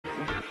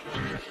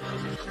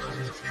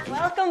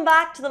Welcome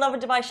back to the Lovin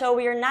Dubai show.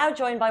 We are now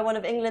joined by one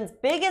of England's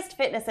biggest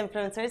fitness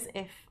influencers,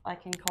 if I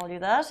can call you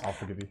that. I'll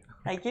forgive you.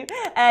 Thank you.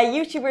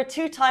 YouTuber,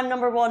 two-time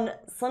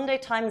 #1 Sunday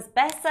Times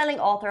best-selling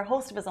author,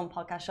 host of his own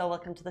podcast show.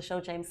 Welcome to the show,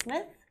 James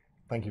Smith.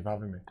 Thank you for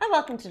having me. And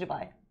welcome to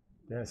Dubai.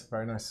 Yes,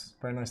 very nice.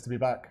 Very nice to be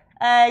back.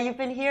 You've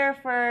been here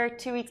for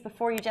 2 weeks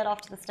before you jet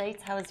off to the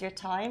States. How was your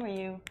time? Are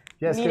you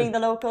meeting the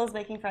locals,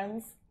 making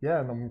friends? Yeah,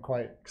 and I'm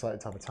quite excited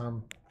to have a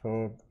tan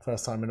for the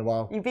first time in a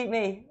while. You beat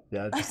me.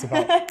 Yeah, just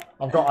about.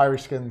 I've got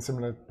Irish skin,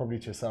 similar probably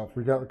to yourself.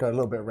 We got a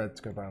little bit of red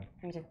to go brown.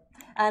 Me too.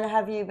 And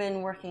have you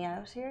been working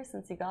out here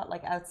since you got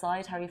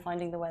outside? How are you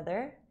finding the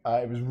weather?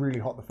 It was really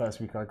hot the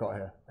first week I got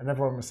here, and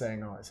everyone was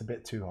saying, "Oh, it's a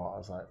bit too hot." I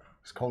was like,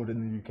 "It's cold in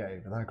the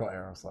UK," but then I got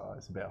here, I was like, "Oh,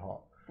 it's a bit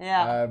hot."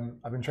 Yeah.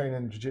 I've been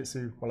training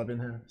jiu-jitsu while I've been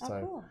here,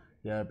 so cool.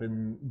 yeah, I've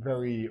been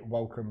very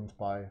welcomed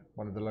by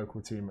one of the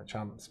local team at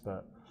Champs, but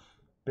a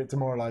bit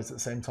demoralised at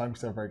the same time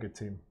because they're a very good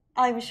team.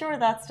 I'm sure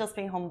that's just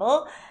being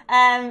humble.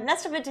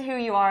 Let's jump into who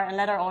you are and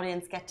let our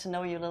audience get to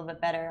know you a little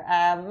bit better.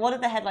 One of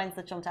the headlines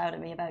that jumped out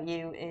at me about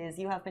you is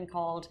you have been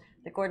called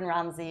the Gordon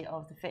Ramsay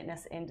of the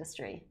fitness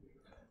industry.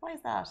 Why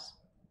is that?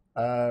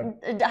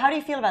 How do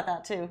you feel about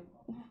that too?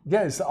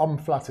 Yes, I'm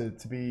flattered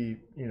to be,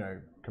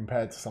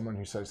 compared to someone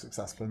who's so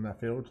successful in their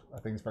field. I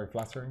think it's very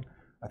flattering.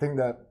 I think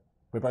that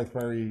we're both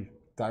very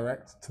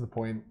direct, to the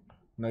point,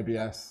 no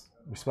BS.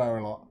 We swear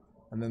a lot.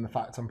 And then the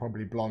fact I'm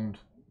probably blonde,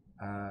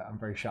 I'm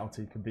very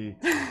shouty, could be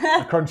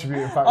a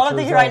contributing factor. All I'm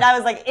thinking right now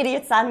is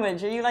idiot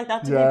sandwich. Are you like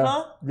that to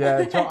people?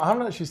 Yeah, I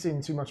haven't actually seen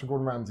too much of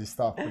Gordon Ramsay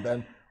stuff, but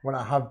then when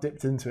I have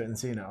dipped into it and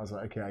seen it, I was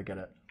like, okay, I get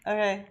it.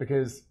 Okay.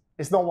 Because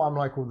it's not what I'm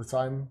like all the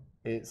time.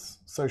 It's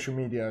social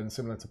media, and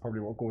similar to probably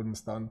what Gordon's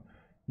done.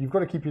 You've got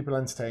to keep people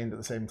entertained at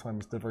the same time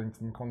as delivering to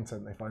them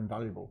content they find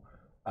valuable.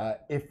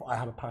 If I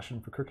had a passion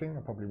for cooking,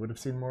 I probably would have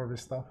seen more of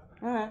his stuff.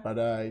 But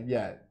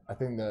yeah, I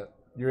think that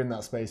you're in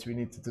that space where you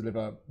need to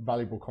deliver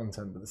valuable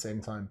content, but at the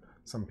same time,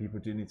 some people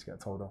do need to get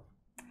told off.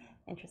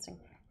 Interesting.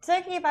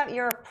 Talking about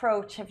your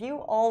approach, have you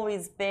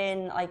always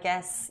been, I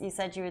guess, you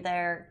said you were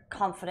there,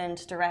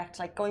 confident, direct,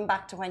 going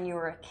back to when you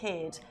were a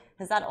kid,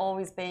 has that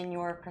always been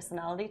your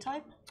personality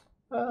type?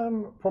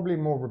 Probably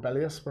more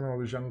rebellious when I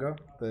was younger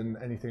than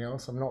anything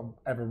else. I've not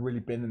ever really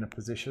been in a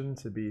position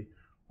to be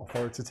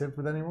authoritative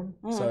with anyone.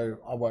 So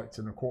I worked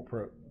in a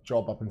corporate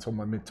job up until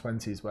my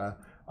mid-20s where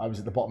I was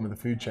at the bottom of the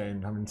food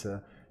chain having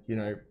to,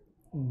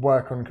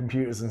 work on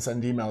computers and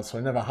send emails. So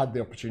I never had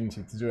the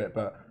opportunity to do it.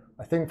 But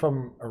I think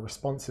from a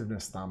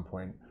responsiveness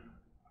standpoint,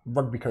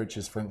 rugby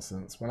coaches, for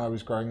instance, when I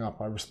was growing up,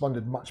 I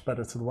responded much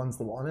better to the ones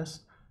that were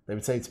honest. They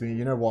would say to me,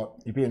 you know what,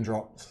 you're being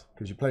dropped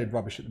because you played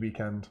rubbish at the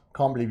weekend.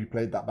 Can't believe you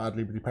played that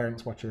badly with your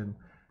parents watching.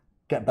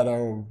 Get better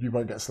or you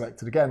won't get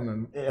selected again.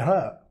 And it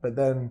hurt. But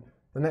then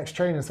the next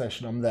training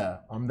session, I'm there.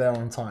 I'm there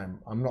on time.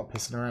 I'm not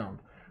pissing around.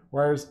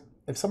 Whereas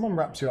if someone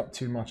wraps you up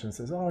too much and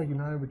says, oh,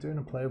 we're doing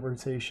a player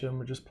rotation,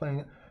 we're just playing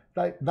it,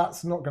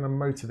 that's not going to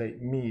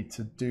motivate me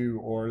to do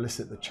or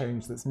elicit the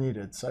change that's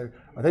needed. So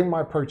I think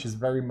my approach is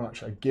very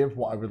much I give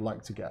what I would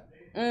like to get.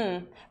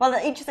 Well,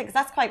 interesting, because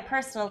that's quite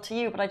personal to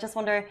you, but I just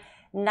wonder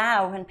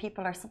now when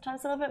people are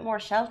sometimes a little bit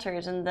more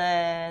sheltered in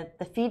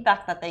the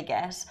feedback that they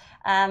get,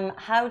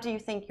 how do you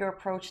think your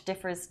approach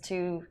differs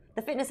to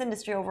the fitness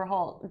industry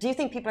overall? Do you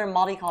think people are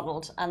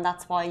mollycoddled and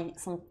that's why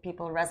some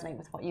people resonate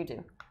with what you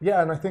do?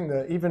 Yeah, and I think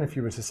that even if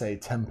you were to say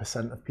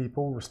 10% of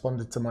people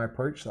responded to my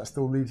approach, that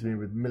still leaves me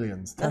with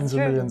millions, tens of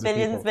millions of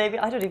people. Billions, maybe.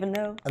 I don't even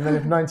know. And then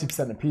if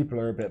 90% of people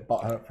are a bit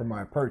butthurt from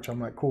my approach, I'm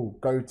like, cool,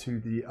 go to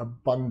the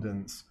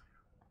abundance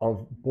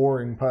of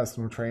boring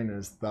personal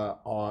trainers that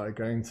are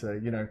going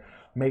to,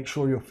 make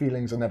sure your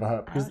feelings are never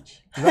hurt.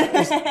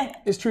 Because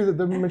it's true that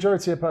the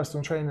majority of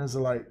personal trainers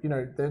are like,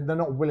 they're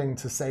not willing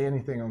to say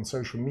anything on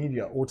social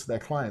media or to their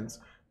clients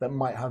that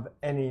might have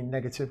any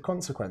negative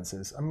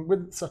consequences. And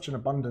with such an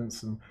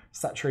abundance and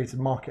saturated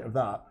market of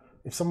that,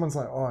 if someone's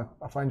like, oh,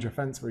 I find you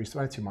offensive or you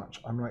swear too much,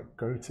 I'm like,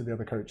 go to the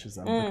other coaches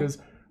then. Because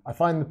I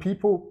find the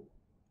people,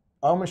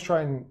 I almost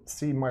try and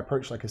see my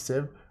approach like a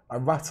sieve. I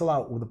rattle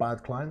out all the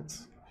bad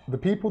clients. The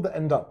people that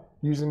end up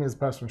using me as a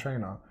personal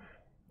trainer,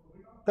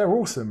 they're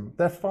awesome,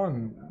 they're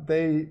fun,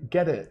 they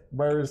get it.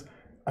 Whereas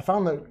I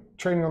found that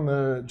training on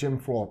the gym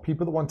floor,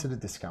 people that wanted a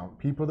discount,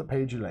 people that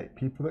paid you late,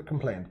 people that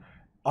complained,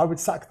 I would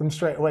sack them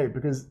straight away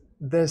because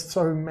there's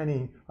so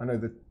many, I know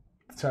the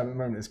term at the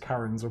moment is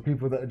Karens, or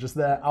people that are just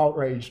there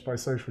outraged by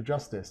social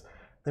justice.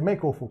 They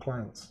make awful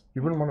clients.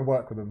 You wouldn't want to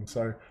work with them.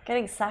 So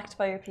getting sacked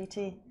by your PT.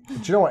 Do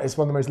you know what? It's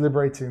one of the most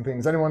liberating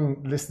things.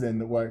 Anyone listening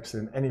that works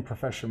in any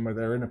profession where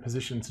they're in a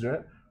position to do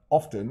it,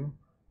 often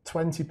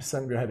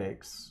 20% of your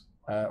headaches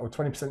or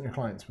 20% of your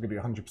clients will give you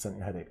 100% of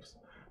your headaches.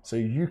 So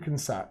you can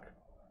sack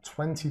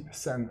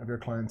 20% of your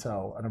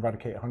clientele and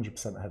eradicate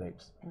 100% of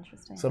headaches.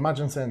 Interesting. So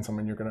imagine saying to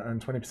someone you're going to earn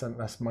 20%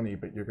 less money,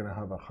 but you're going to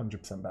have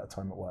 100% better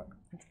time at work.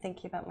 I'm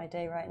thinking about my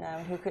day right now.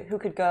 Who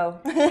could go?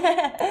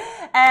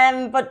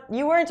 But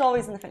you weren't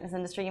always in the fitness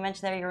industry. You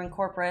mentioned there you were in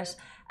corporate,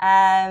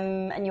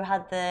 and you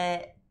had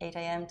the 8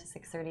 a.m. to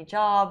 6:30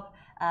 job.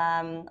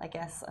 I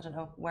guess, I don't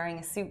know, wearing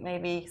a suit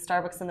maybe,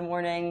 Starbucks in the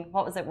morning.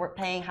 What was it?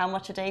 Paying how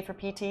much a day for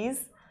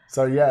PTs?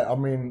 So yeah, I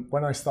mean,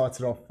 when I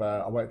started off,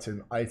 I worked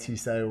in IT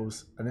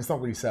sales, and it's not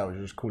really sales,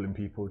 you're just calling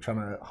people, trying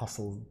to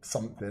hustle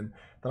something.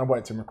 Then I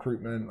worked in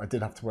recruitment. I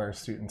did have to wear a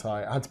suit and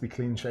tie. I had to be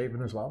clean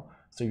shaven as well.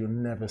 So you'll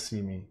never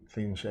see me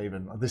clean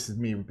shaven. This is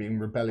me being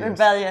rebellious.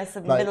 Rebellious,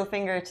 a middle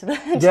finger to the,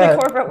 to yeah, the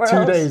corporate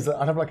world. 2 days,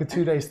 I'd have like a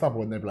 2-day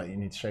stubble and they'd be like, you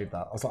need to shave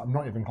that. I was like, I'm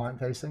not even client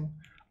facing.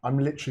 I'm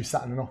literally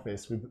sat in an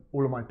office with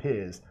all of my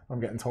peers.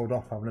 I'm getting told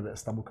off having a bit of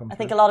stubble come I through.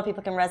 think a lot of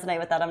people can resonate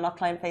with that. I'm not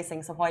client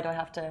facing, so why do I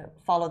have to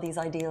follow these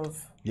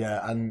ideals?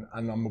 Yeah, and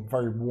I'm a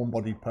very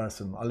warm-bodied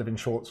person. I live in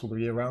shorts all the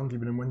year round,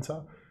 even in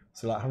winter.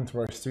 So like having to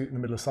wear a suit in the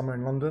middle of summer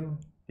in London,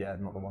 yeah,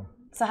 not the one.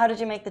 So how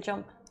did you make the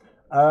jump?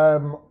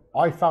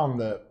 I found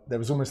that there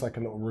was almost like a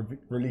little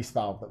release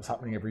valve that was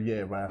happening every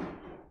year where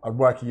I'd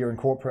work a year in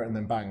corporate and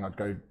then bang, I'd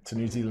go to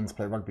New Zealand to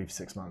play rugby for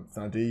 6 months.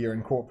 Then I'd do a year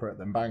in corporate,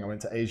 then bang, I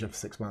went to Asia for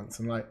 6 months.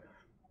 And like,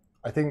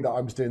 I think that I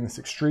was doing this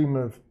extreme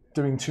of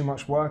doing too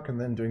much work and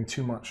then doing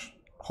too much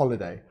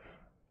holiday.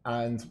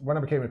 And when I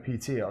became a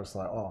PT, I was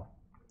like, oh,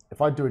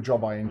 if I do a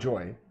job I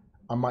enjoy,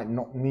 I might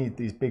not need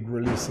these big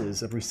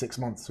releases every 6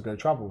 months to go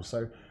travel.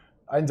 So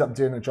I ended up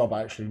doing a job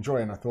I actually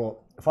enjoy. And I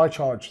thought, if I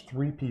charge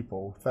 3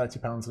 people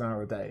 £30 an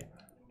hour a day,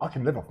 I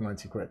can live off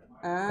 90 quid.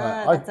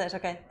 That's it,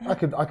 okay. I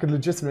could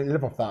legitimately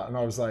live off that. And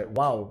I was like,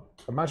 wow,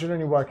 imagine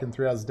only working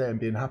 3 hours a day and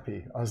being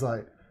happy. I was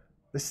like,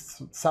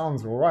 this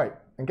sounds all right.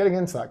 And getting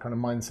into that kind of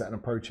mindset and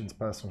approach into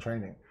personal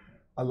training,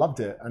 I loved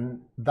it.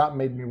 And that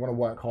made me want to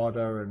work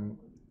harder. And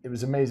it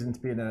was amazing to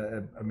be in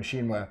a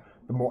machine where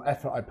the more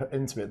effort I put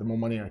into it, the more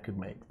money I could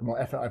make. The more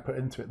effort I put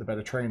into it, the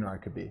better trainer I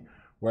could be.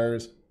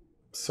 Whereas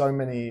so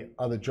many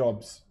other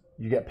jobs,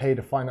 you get paid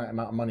a finite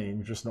amount of money and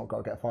you've just not got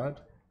to get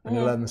fired. And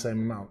you learn the same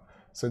amount.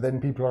 So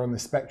then people are on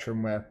this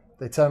spectrum where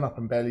they turn up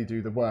and barely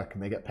do the work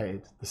and they get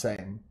paid the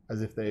same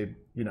as if they,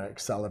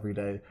 excel every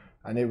day.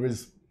 And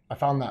I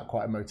found that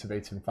quite a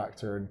motivating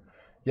factor. And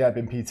yeah, I've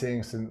been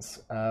PTing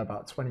since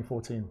about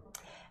 2014.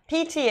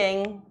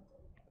 PTing,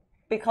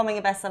 becoming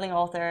a best-selling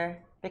author,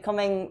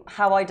 becoming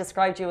how I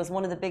described you as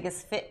one of the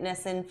biggest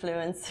fitness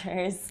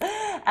influencers.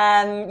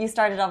 You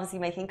started obviously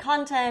making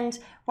content.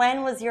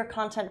 When was your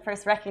content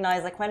first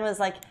recognized? Like when was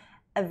like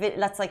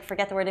let's like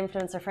forget the word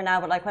influencer for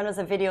now, but like when was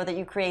a video that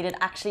you created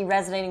actually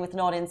resonating with an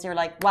audience? You're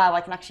like, wow,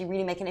 I can actually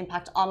really make an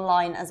impact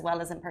online as well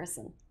as in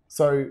person.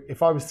 So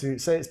if I was to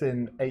say it's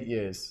been 8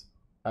 years,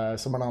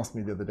 someone asked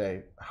me the other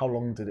day, how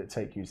long did it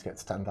take you to get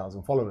to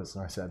 10,000 followers?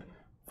 And I said,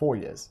 4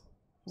 years.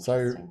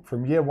 So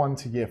from year 1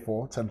 to year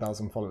 4,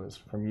 10,000 followers.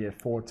 From year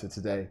 4 to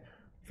today,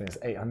 I think it's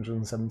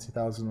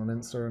 870,000 on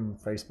Insta and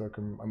Facebook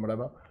and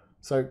whatever.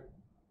 So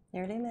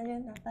nearly a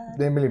million, not bad.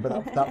 Nearly a million,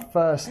 but that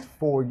first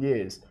 4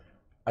 years,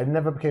 I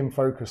never became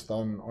focused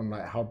on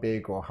like how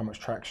big or how much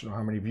traction or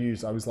how many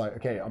views. I was like,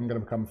 okay, I'm going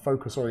to become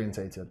focus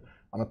orientated.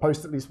 I'm going to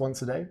post at least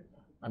once a day.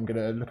 I'm going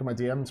to look at my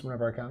DMs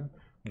whenever I can.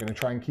 I'm going to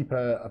try and keep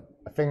a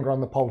finger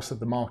on the pulse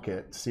of the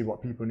market to see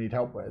what people need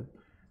help with.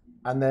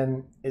 And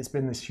then it's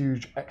been this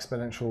huge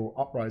exponential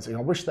uprising.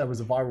 I wish there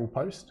was a viral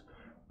post,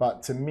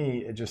 but to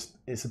me,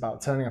 it's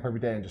about turning up every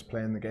day and just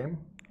playing the game.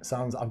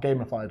 I've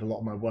gamified a lot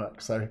of my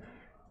work. So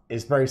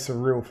it's very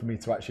surreal for me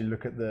to actually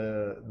look at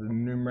the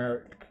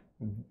numeric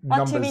numbers.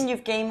 What do you mean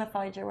you've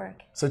gamified your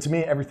work? So to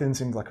me, everything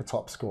seems like a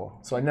top score.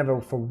 So I never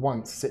for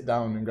once sit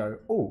down and go,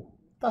 oh,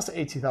 that's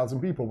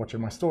 80,000 people watching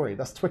my story.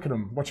 That's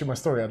Twickenham watching my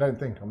story. I don't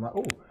think. I'm like,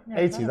 oh,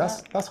 80,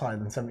 that's higher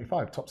than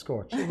 75, top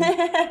score.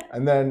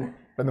 And then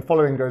when the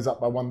following goes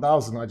up by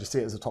 1,000, I just see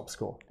it as a top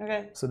score.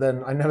 Okay. So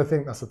then I never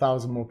think that's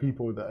 1,000 more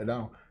people that are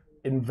now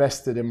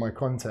invested in my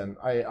content.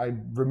 I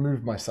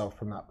remove myself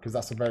from that because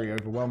that's a very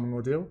overwhelming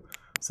ordeal.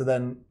 So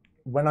then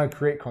when I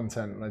create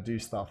content and I do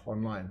stuff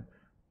online,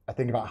 I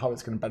think about how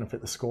it's going to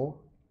benefit the score.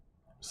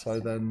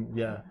 So then,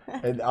 yeah,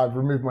 I've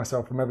removed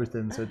myself from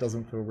everything, so it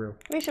doesn't feel real.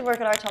 We should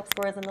work at our top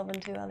scores in Lovin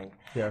too, Ali.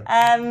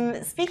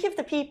 Yeah. Speaking of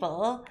the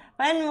people,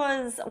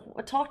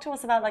 talk to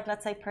us about, like,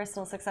 let's say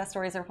personal success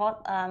stories or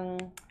what,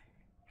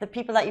 the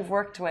people that you've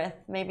worked with,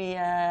 maybe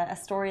a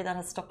story that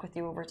has stuck with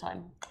you over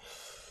time.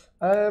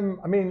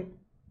 I mean,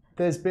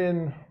 there's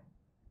been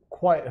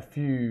quite a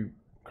few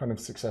kind of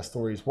success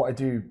stories. What I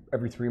do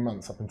every 3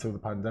 months up until the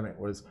pandemic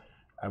was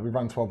we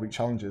run 12-week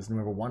challenges, and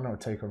whoever won, I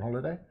would take on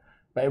holiday.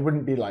 But it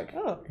wouldn't be like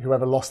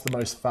whoever lost the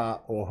most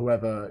fat or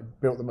whoever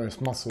built the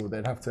most muscle.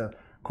 They'd have to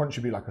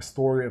contribute like a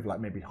story of like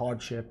maybe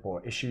hardship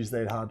or issues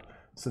they'd had.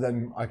 So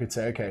then I could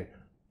say, okay,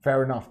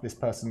 fair enough, this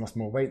person lost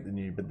more weight than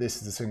you, but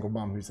this is a single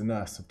mum who's a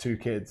nurse of 2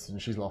 kids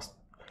and she's lost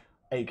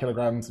 8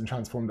 kilograms and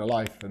transformed her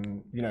life.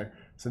 And,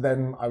 so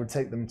then I would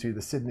take them to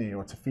the Sydney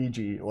or to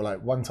Fiji, or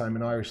like one time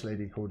an Irish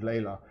lady called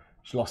Layla,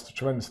 she lost a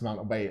tremendous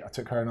amount of weight. I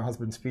took her and her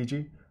husband to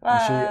Fiji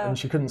and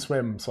she couldn't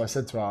swim. So I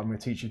said to her, I'm going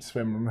to teach you to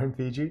swim when we're in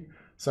Fiji.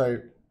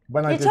 So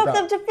when I did that, you took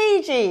them to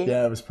Fiji?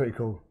 Yeah, it was pretty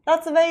cool.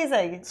 That's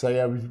amazing. So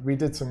yeah, we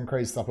did some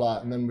crazy stuff like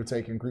that, and then we're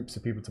taking groups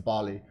of people to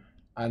Bali.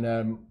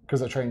 And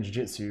because I train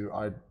jiu-jitsu,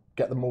 I'd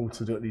get them all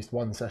to do at least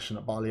one session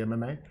at Bali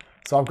MMA.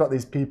 So I've got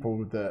these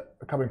people that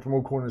are coming from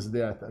all corners of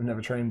the earth that have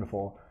never trained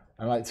before.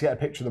 And like to get a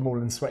picture of them all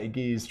in sweaty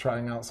gis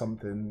trying out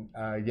something,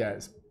 yeah,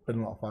 been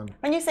a lot of fun.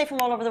 When you say from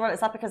all over the world, is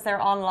that because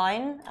they're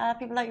online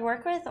people that you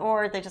work with,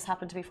 or they just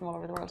happen to be from all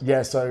over the world?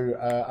 Yeah, so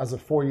as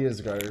of 4 years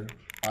ago,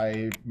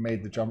 I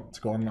made the jump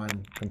to go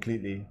online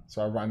completely.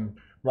 So I ran,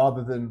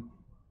 rather than,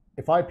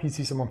 if I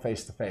PT someone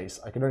face to face,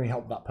 I can only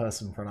help that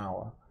person for an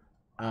hour.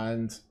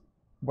 And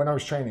when I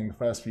was training the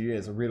first few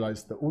years, I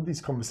realized that all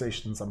these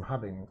conversations I'm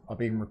having are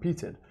being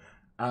repeated.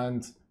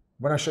 And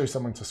when I show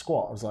someone to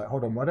squat, I was like,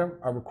 hold on, why don't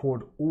I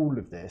record all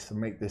of this and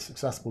make this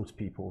accessible to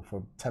people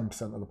for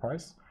 10% of the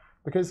price?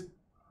 Because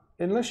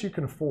unless you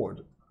can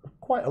afford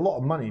quite a lot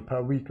of money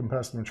per week in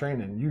personal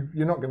training,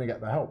 you're not going to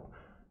get the help.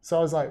 So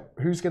I was like,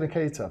 who's going to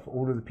cater for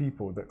all of the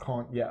people that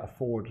can't yet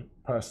afford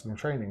personal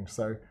training?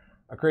 So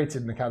I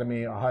created an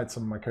academy. I hired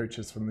some of my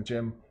coaches from the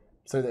gym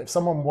so that if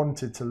someone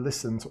wanted to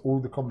listen to all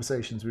the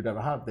conversations we'd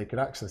ever have, they could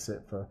access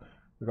it for,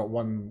 we've got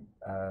one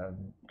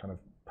kind of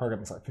program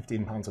that's like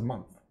 £15 a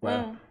month,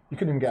 where you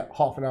couldn't even get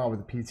half an hour with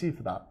a PT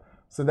for that.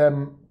 So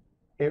then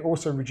it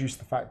also reduced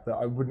the fact that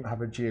I wouldn't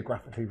have a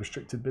geographically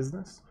restricted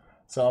business.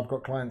 So I've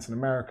got clients in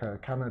America,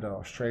 Canada,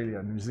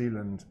 Australia, New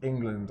Zealand,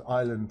 England,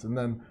 Ireland, and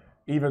then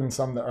even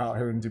some that are out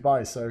here in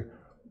Dubai. So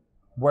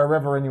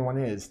wherever anyone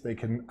is, they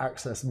can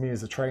access me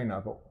as a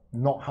trainer, but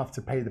not have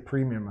to pay the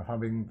premium of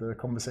having the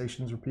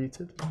conversations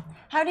repeated.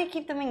 How do you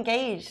keep them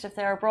engaged if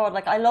they're abroad?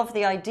 Like, I love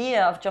the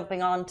idea of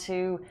jumping on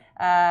to,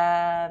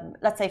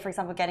 let's say, for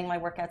example, getting my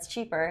workouts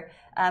cheaper,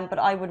 but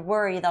I would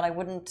worry that I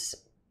wouldn't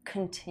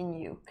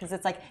continue, because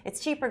it's like,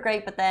 it's cheaper,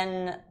 great, but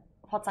then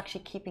what's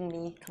actually keeping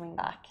me coming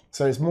back?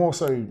 So it's more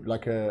so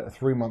like a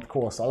 3-month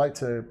course. I like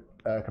to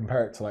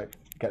compare it to like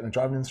getting a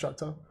driving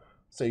instructor.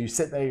 So you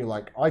sit there, you're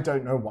like, I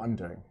don't know what I'm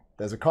doing.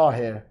 There's a car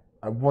here.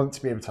 I want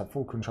to be able to have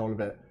full control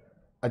of it.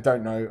 I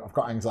don't know. I've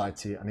got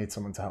anxiety. I need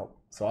someone to help.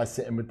 So I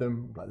sit in with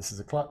them. Like, this is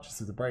a clutch.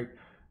 This is a brake.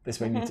 This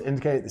way you need to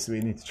indicate. This is where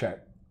you need to check.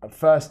 At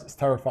first, it's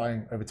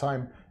terrifying. Over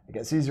time, it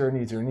gets easier and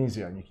easier and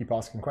easier. And you keep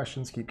asking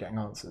questions, keep getting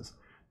answers.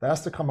 There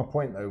has to come a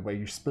point, though, where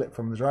you split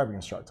from the driving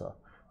instructor.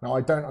 Now,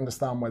 I don't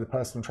understand why the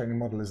personal training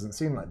model isn't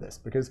seen like this.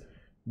 Because,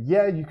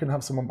 yeah, you can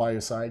have someone by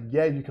your side.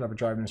 Yeah, you can have a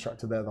driving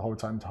instructor there the whole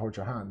time to hold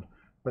your hand.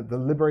 But the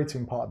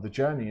liberating part of the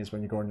journey is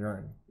when you go on your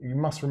own. You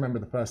must remember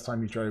the first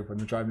time you drove, when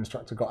the driving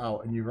instructor got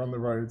out and you were on the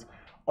road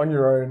on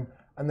your own.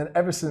 And then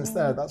ever since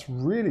there, that's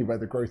really where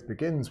the growth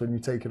begins, when you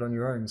take it on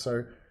your own.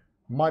 So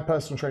my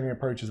personal training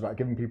approach is about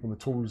giving people the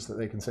tools that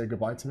they can say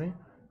goodbye to me.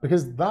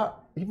 Because that,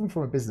 even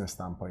from a business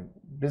standpoint,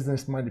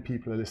 business-minded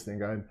people are listening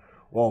going,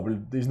 well,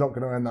 he's not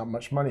going to earn that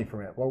much money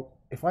from it. Well,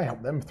 if I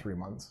help them for 3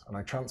 months and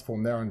I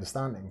transform their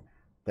understanding,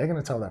 they're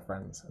going to tell their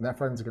friends. And their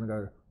friends are going to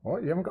go,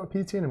 what, you haven't got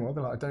a PT anymore?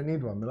 They're like, I don't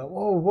need one. They're like,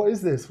 whoa, what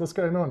is this? What's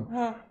going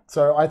on?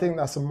 So I think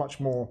that's a much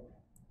more,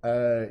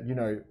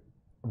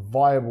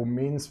 viable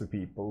means for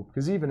people.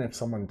 Because even if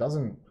someone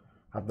doesn't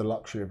have the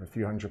luxury of a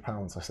few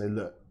 £100s, I say,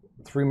 look,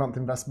 3-month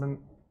investment,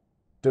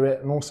 do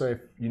it. And also, if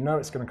you know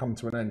it's going to come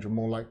to an end, you're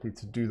more likely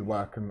to do the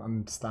work and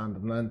understand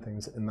and learn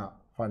things in that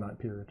finite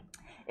period.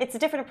 It's a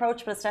different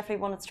approach, but it's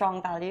definitely one with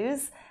strong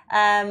values.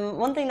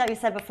 One thing that you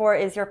said before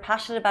is you're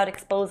passionate about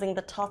exposing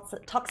the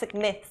toxic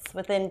myths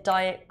within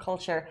diet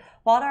culture.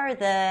 What are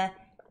the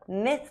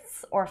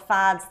myths or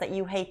fads that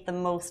you hate the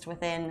most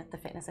within the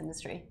fitness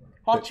industry?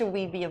 What should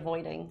we be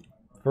avoiding?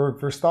 For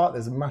a start,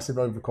 there's a massive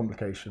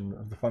overcomplication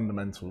of the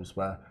fundamentals,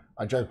 where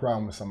I joke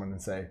around with someone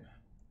and say,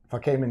 if I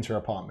came into your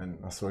apartment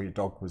and I saw your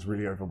dog was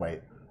really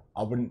overweight,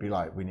 I wouldn't be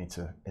like, we need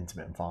to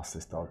intermittent fast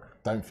this dog.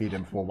 Don't feed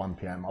him before 1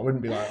 p.m. I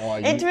wouldn't be like, oh,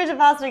 intermittent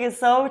fasting is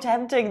so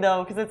tempting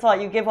though, because it's what,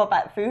 you give up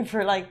at food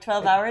for like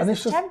 12 hours. And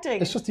it's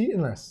tempting. It's just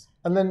eating less.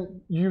 And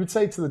then you would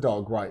say to the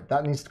dog, right,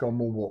 that needs to go on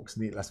more walks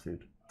and eat less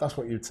food. That's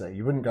what you'd say.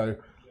 You wouldn't go,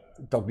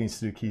 dog needs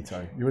to do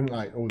keto. You wouldn't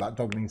like, oh, that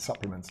dog needs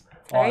supplements.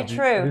 Very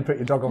true. You put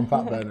your dog on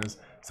fat burners.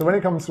 So when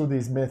it comes to all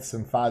these myths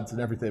and fads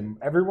and everything,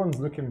 everyone's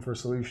looking for a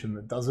solution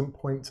that doesn't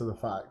point to the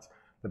fact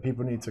that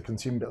people need to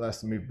consume a bit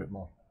less and move a bit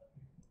more.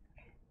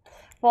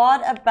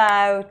 What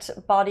about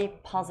body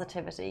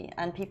positivity?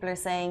 And people are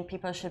saying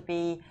people should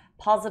be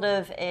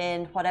positive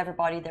in whatever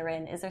body they're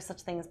in. Is there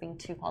such thing as being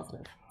too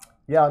positive?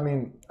 Yeah, I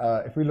mean,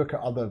 if we look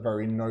at other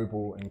very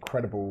noble,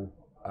 incredible,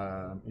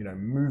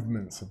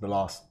 movements of the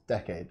last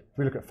decade, if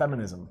we look at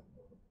feminism,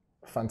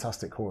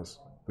 fantastic cause.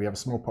 We have a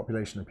small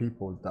population of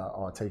people that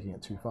are taking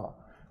it too far.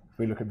 If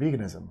we look at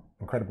veganism,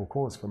 incredible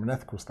cause from an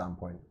ethical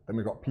standpoint. Then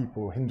we've got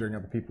people hindering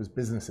other people's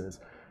businesses,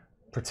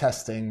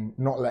 protesting,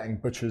 not letting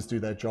butchers do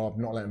their job,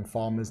 not letting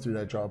farmers do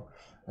their job.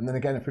 And then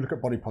again, if we look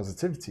at body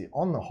positivity,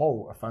 on the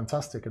whole, a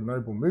fantastic and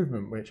noble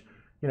movement, which,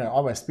 I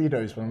wear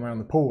Speedos when I'm around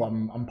the pool,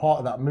 I'm part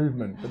of that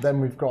movement. But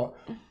then we've got,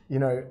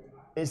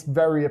 it's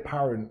very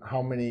apparent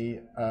how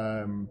many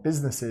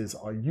businesses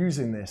are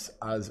using this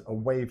as a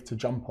wave to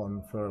jump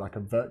on for like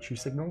a virtue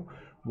signal,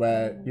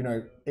 where,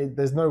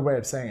 there's no way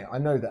of saying it. I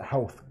know that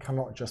health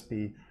cannot just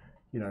be,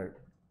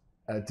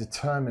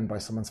 determined by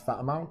someone's fat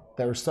amount.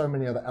 There are so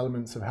many other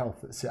elements of health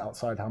that sit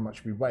outside how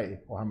much we weigh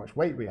or how much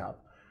weight we have,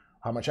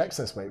 how much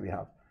excess weight we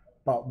have.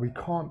 But we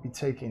can't be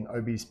taking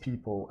obese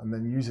people and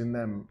then using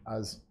them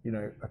as,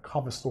 a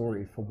cover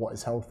story for what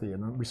is healthy.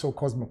 And we saw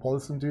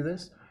Cosmopolitan do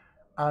this.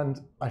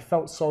 And I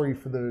felt sorry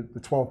for the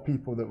 12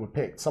 people that were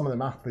picked, some of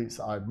them athletes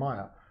that I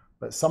admire,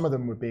 but some of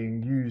them were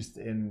being used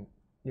in,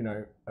 you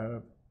know,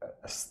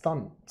 a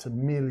stunt to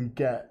merely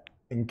get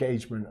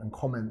engagement and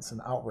comments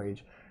and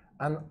outrage.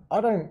 And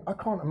I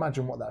can't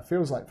imagine what that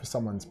feels like for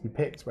someone to be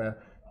picked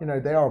where, you know,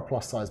 they are a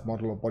plus size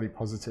model or body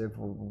positive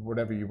or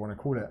whatever you want to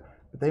call it,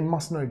 but they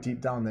must know deep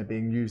down they're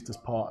being used as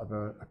part of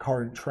a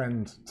current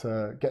trend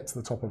to get to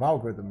the top of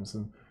algorithms.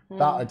 And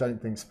that I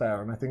don't think is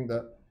fair. And I think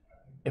that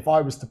if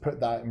I was to put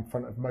that in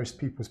front of most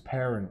people's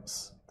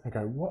parents, they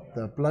go, what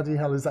the bloody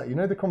hell is that? You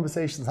know, the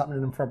conversations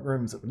happening in front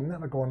rooms that would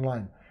never go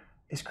online.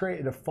 It's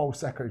created a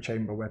false echo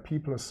chamber where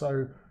people are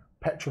so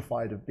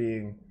petrified of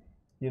being,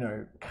 you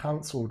know,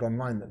 cancelled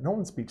online that no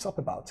one speaks up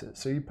about it.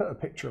 So you put a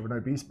picture of an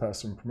obese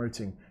person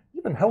promoting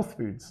even health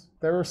foods.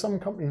 There are some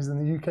companies in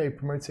the UK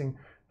promoting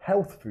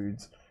health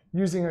foods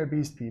using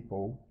obese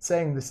people,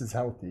 saying this is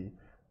healthy,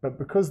 but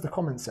because the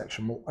comment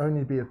section will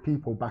only be of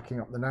people backing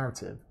up the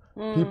narrative,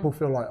 people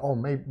feel like, oh,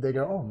 maybe they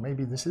go, oh,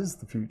 maybe this is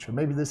the future.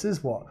 Maybe this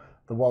is what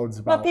the world's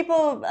about. Well,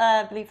 people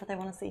believe what they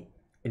want to see.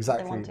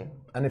 Exactly. They want to.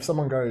 And if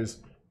someone goes,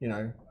 you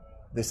know,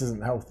 this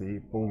isn't healthy,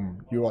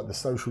 boom, you are the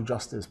social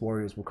justice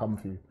warriors will come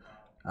for you.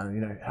 And,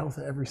 you know, health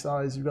at every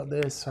size, you've got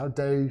this, how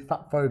dare you,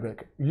 fat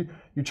phobic. You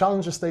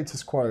challenge the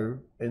status quo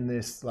in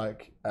this,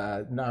 like,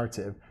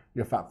 narrative,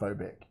 you're fat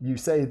phobic. You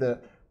say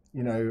that,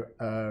 you know,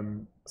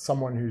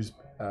 someone who's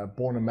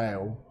born a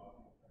male,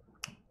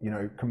 you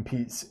know,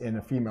 competes in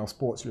a female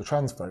sports, you're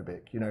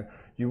transphobic. You know,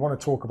 you want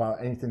to talk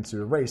about anything to do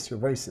with race, you're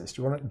racist.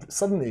 You want to,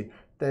 suddenly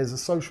there's a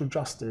social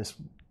justice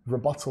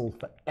rebuttal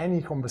for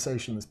any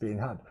conversation that's being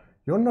had.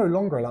 You're no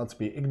longer allowed to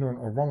be ignorant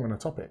or wrong on a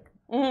topic.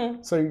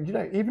 So, you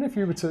know, even if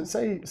you were to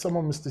say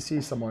someone was to see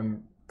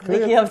someone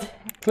clearly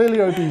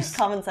obese.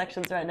 Comment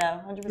sections right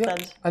now, 100%. Yeah,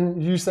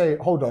 and you say,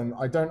 hold on,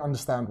 I don't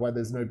understand why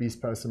there's an obese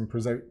person,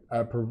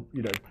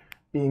 you know,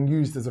 being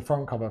used as a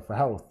front cover for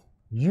health.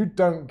 You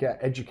don't get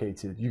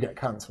educated, you get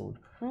cancelled.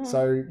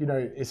 So, you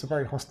know, it's a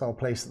very hostile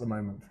place at the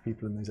moment for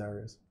people in these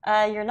areas.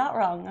 You're not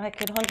wrong. I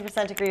could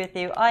 100% agree with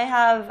you. I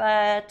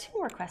have 2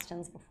 more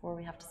questions before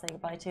we have to say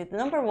goodbye to. The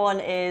number one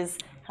is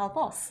help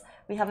us.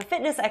 We have a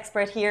fitness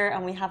expert here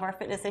and we have our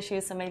fitness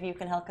issues, so maybe you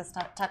can help us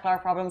tackle our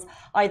problems.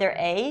 Either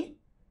A,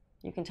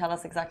 you can tell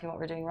us exactly what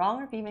we're doing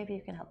wrong, or B, maybe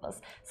you can help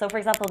us. So for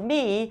example,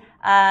 me,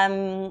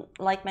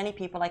 like many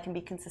people, I can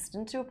be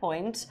consistent to a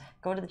point,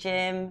 go to the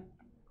gym,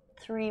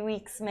 3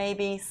 weeks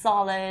maybe,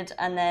 solid,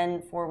 and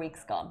then 4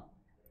 weeks gone.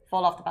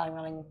 Fall off the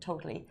bandwagon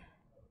totally.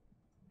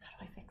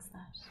 How do I fix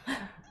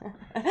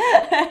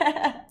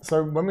that?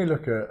 So when we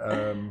look at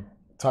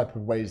type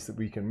of ways that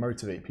we can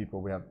motivate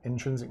people, we have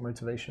intrinsic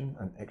motivation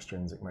and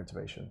extrinsic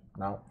motivation.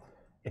 Now,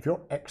 if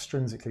you're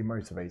extrinsically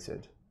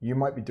motivated, you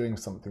might be doing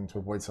something to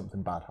avoid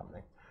something bad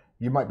happening.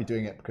 You might be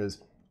doing it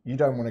because you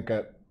don't want to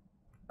get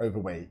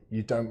overweight.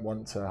 You don't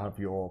want to have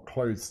your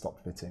clothes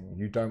stop fitting.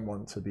 You don't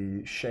want to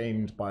be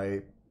shamed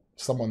by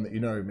someone that you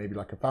know, maybe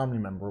like a family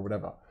member or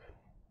whatever.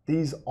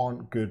 These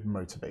aren't good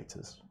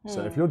motivators.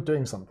 So if you're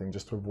doing something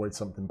just to avoid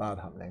something bad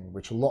happening,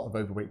 which a lot of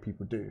overweight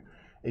people do,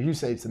 if you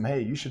say to them,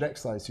 hey, you should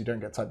exercise so you don't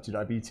get type 2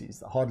 diabetes,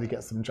 that hardly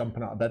gets them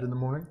jumping out of bed in the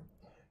morning.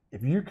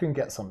 If you can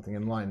get something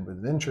in line with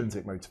an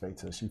intrinsic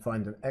motivator, so you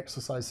find an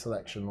exercise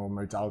selection or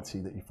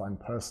modality that you find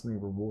personally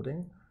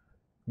rewarding,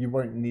 you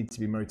won't need to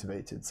be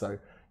motivated. So,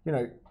 you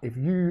know, if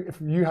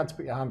you had to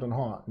put your hand on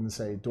heart and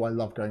say, do I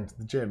love going to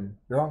the gym?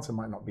 Your answer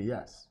might not be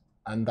yes.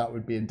 And that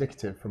would be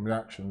indicative from your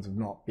actions of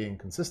not being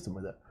consistent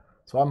with it.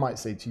 So I might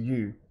say to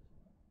you,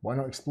 why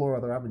not explore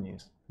other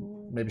avenues?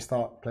 Maybe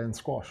start playing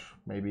squash,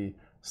 maybe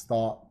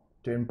start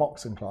doing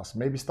boxing class,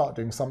 maybe start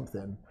doing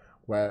something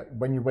where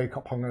when you wake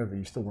up hungover,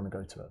 you still want to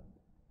go to it.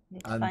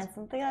 Need to find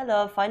something I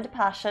love, find a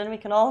passion. We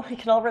can all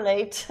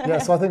relate. Yeah,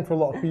 so I think for a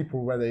lot of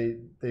people where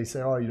they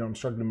say, oh, you know, I'm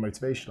struggling with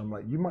motivation, I'm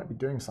like, you might be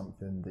doing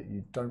something that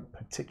you don't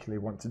particularly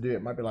want to do.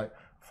 It might be like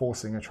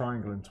forcing a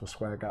triangle into a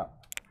square gap.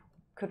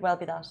 Could well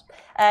be that.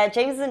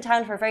 James is in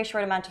town for a very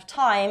short amount of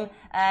time.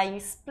 You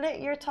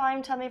split your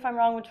time, tell me if I'm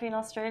wrong, between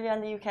Australia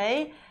and the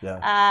UK.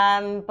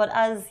 Yeah. But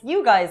as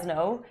you guys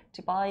know,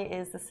 Dubai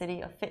is the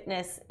city of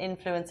fitness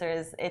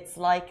influencers. It's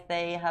like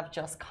they have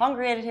just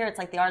congregated here. It's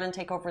like the Ireland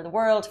takeover of the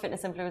world.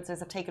 Fitness influencers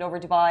have taken over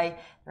Dubai.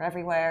 They're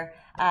everywhere.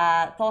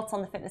 Thoughts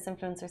on the fitness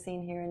influencer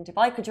scene here in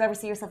Dubai? Could you ever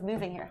see yourself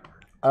moving here?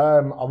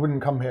 I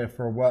wouldn't come here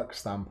for a work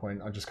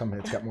standpoint. I just come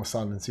here to get more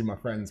sun and see my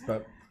friends.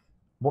 But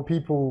what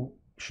people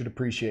should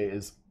appreciate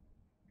is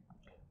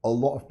a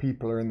lot of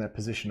people are in their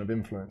position of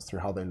influence through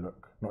how they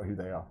look, not who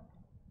they are.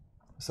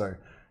 So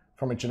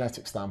from a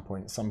genetic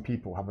standpoint, some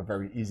people have a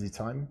very easy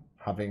time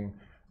having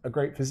a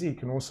great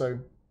physique, and also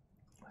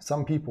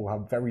some people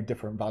have very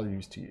different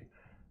values to you.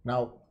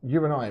 Now,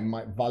 you and I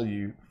might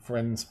value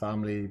friends,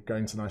 family,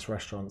 going to nice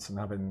restaurants and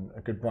having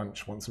a good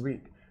brunch once a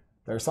week.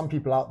 There are some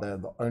people out there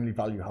that only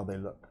value how they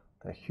look.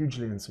 They're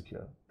hugely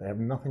insecure. They have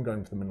nothing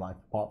going for them in life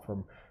apart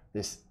from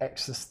this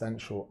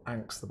existential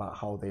angst about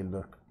how they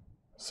look.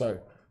 So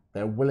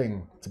they're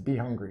willing to be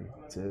hungry,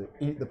 to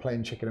eat the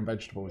plain chicken and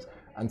vegetables,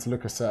 and to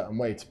look a certain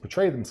way, to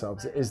portray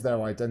themselves. It is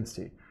their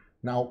identity.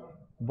 Now,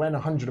 when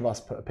 100 of us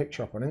put a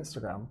picture up on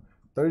Instagram,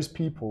 those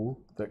people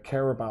that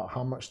care about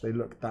how much they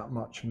look that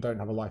much and don't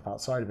have a life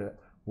outside of it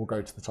will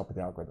go to the top of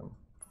the algorithm.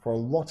 For a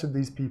lot of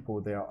these people,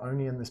 they are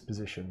only in this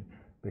position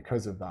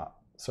because of that.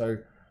 So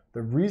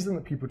the reason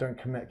that people don't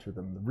connect with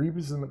them, the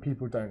reason that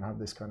people don't have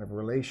this kind of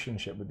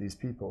relationship with these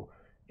people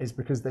is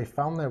because they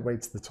found their way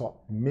to the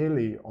top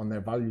merely on their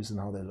values and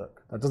how they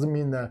look. That doesn't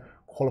mean they're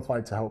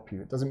qualified to help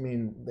you. It doesn't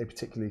mean they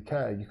particularly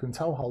care. You can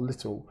tell how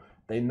little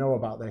they know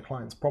about their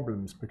clients'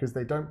 problems because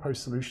they don't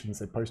post solutions,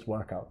 they post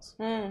workouts.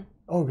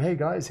 Oh, hey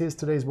guys, here's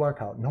today's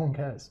workout. No one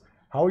cares.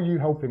 How are you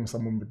helping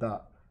someone with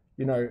that?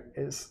 You know,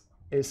 it's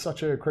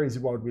such a crazy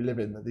world we live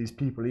in that these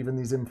people, even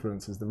these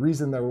influencers, the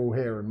reason they're all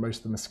here and most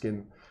of them are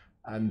skint.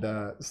 And,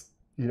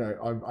 you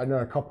know, I know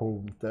a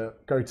couple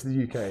that go to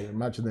the UK.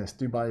 Imagine this,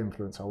 Dubai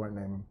influencer, I won't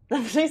name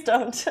him. Please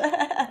don't.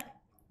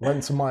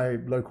 Went to my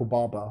local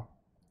barber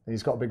and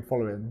he's got a big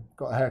following,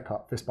 got a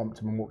haircut, fist bumped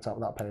him and walked out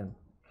without paying.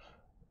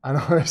 And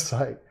I was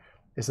like,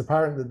 it's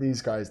apparent that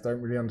these guys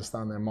don't really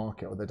understand their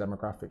market or their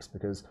demographics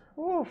because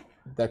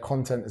their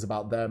content is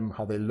about them,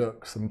 how they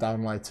look, some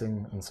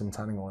downlighting and some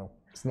tanning oil.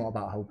 It's not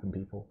about helping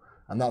people.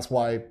 And that's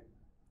why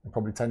in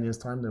probably 10 years'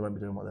 time, they won't be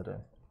doing what they're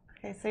doing.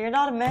 Okay, so you're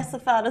not a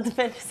massive fan of the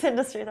fitness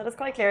industry, that is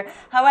quite clear.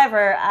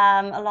 However,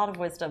 a lot of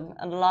wisdom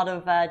and a lot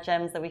of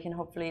gems that we can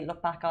hopefully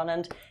look back on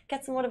and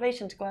get some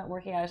motivation to go out and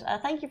working out.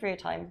 Thank you for your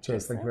time.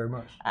 Cheers, thank you very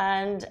much.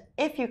 And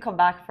if you come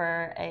back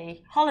for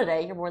a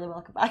holiday, you're more than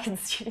welcome back in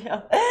the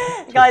studio.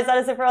 Guys, that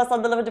is it for us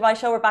on the Lovin Dubai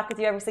show. We're back with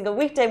you every single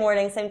weekday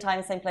morning, same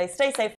time, same place. Stay safe.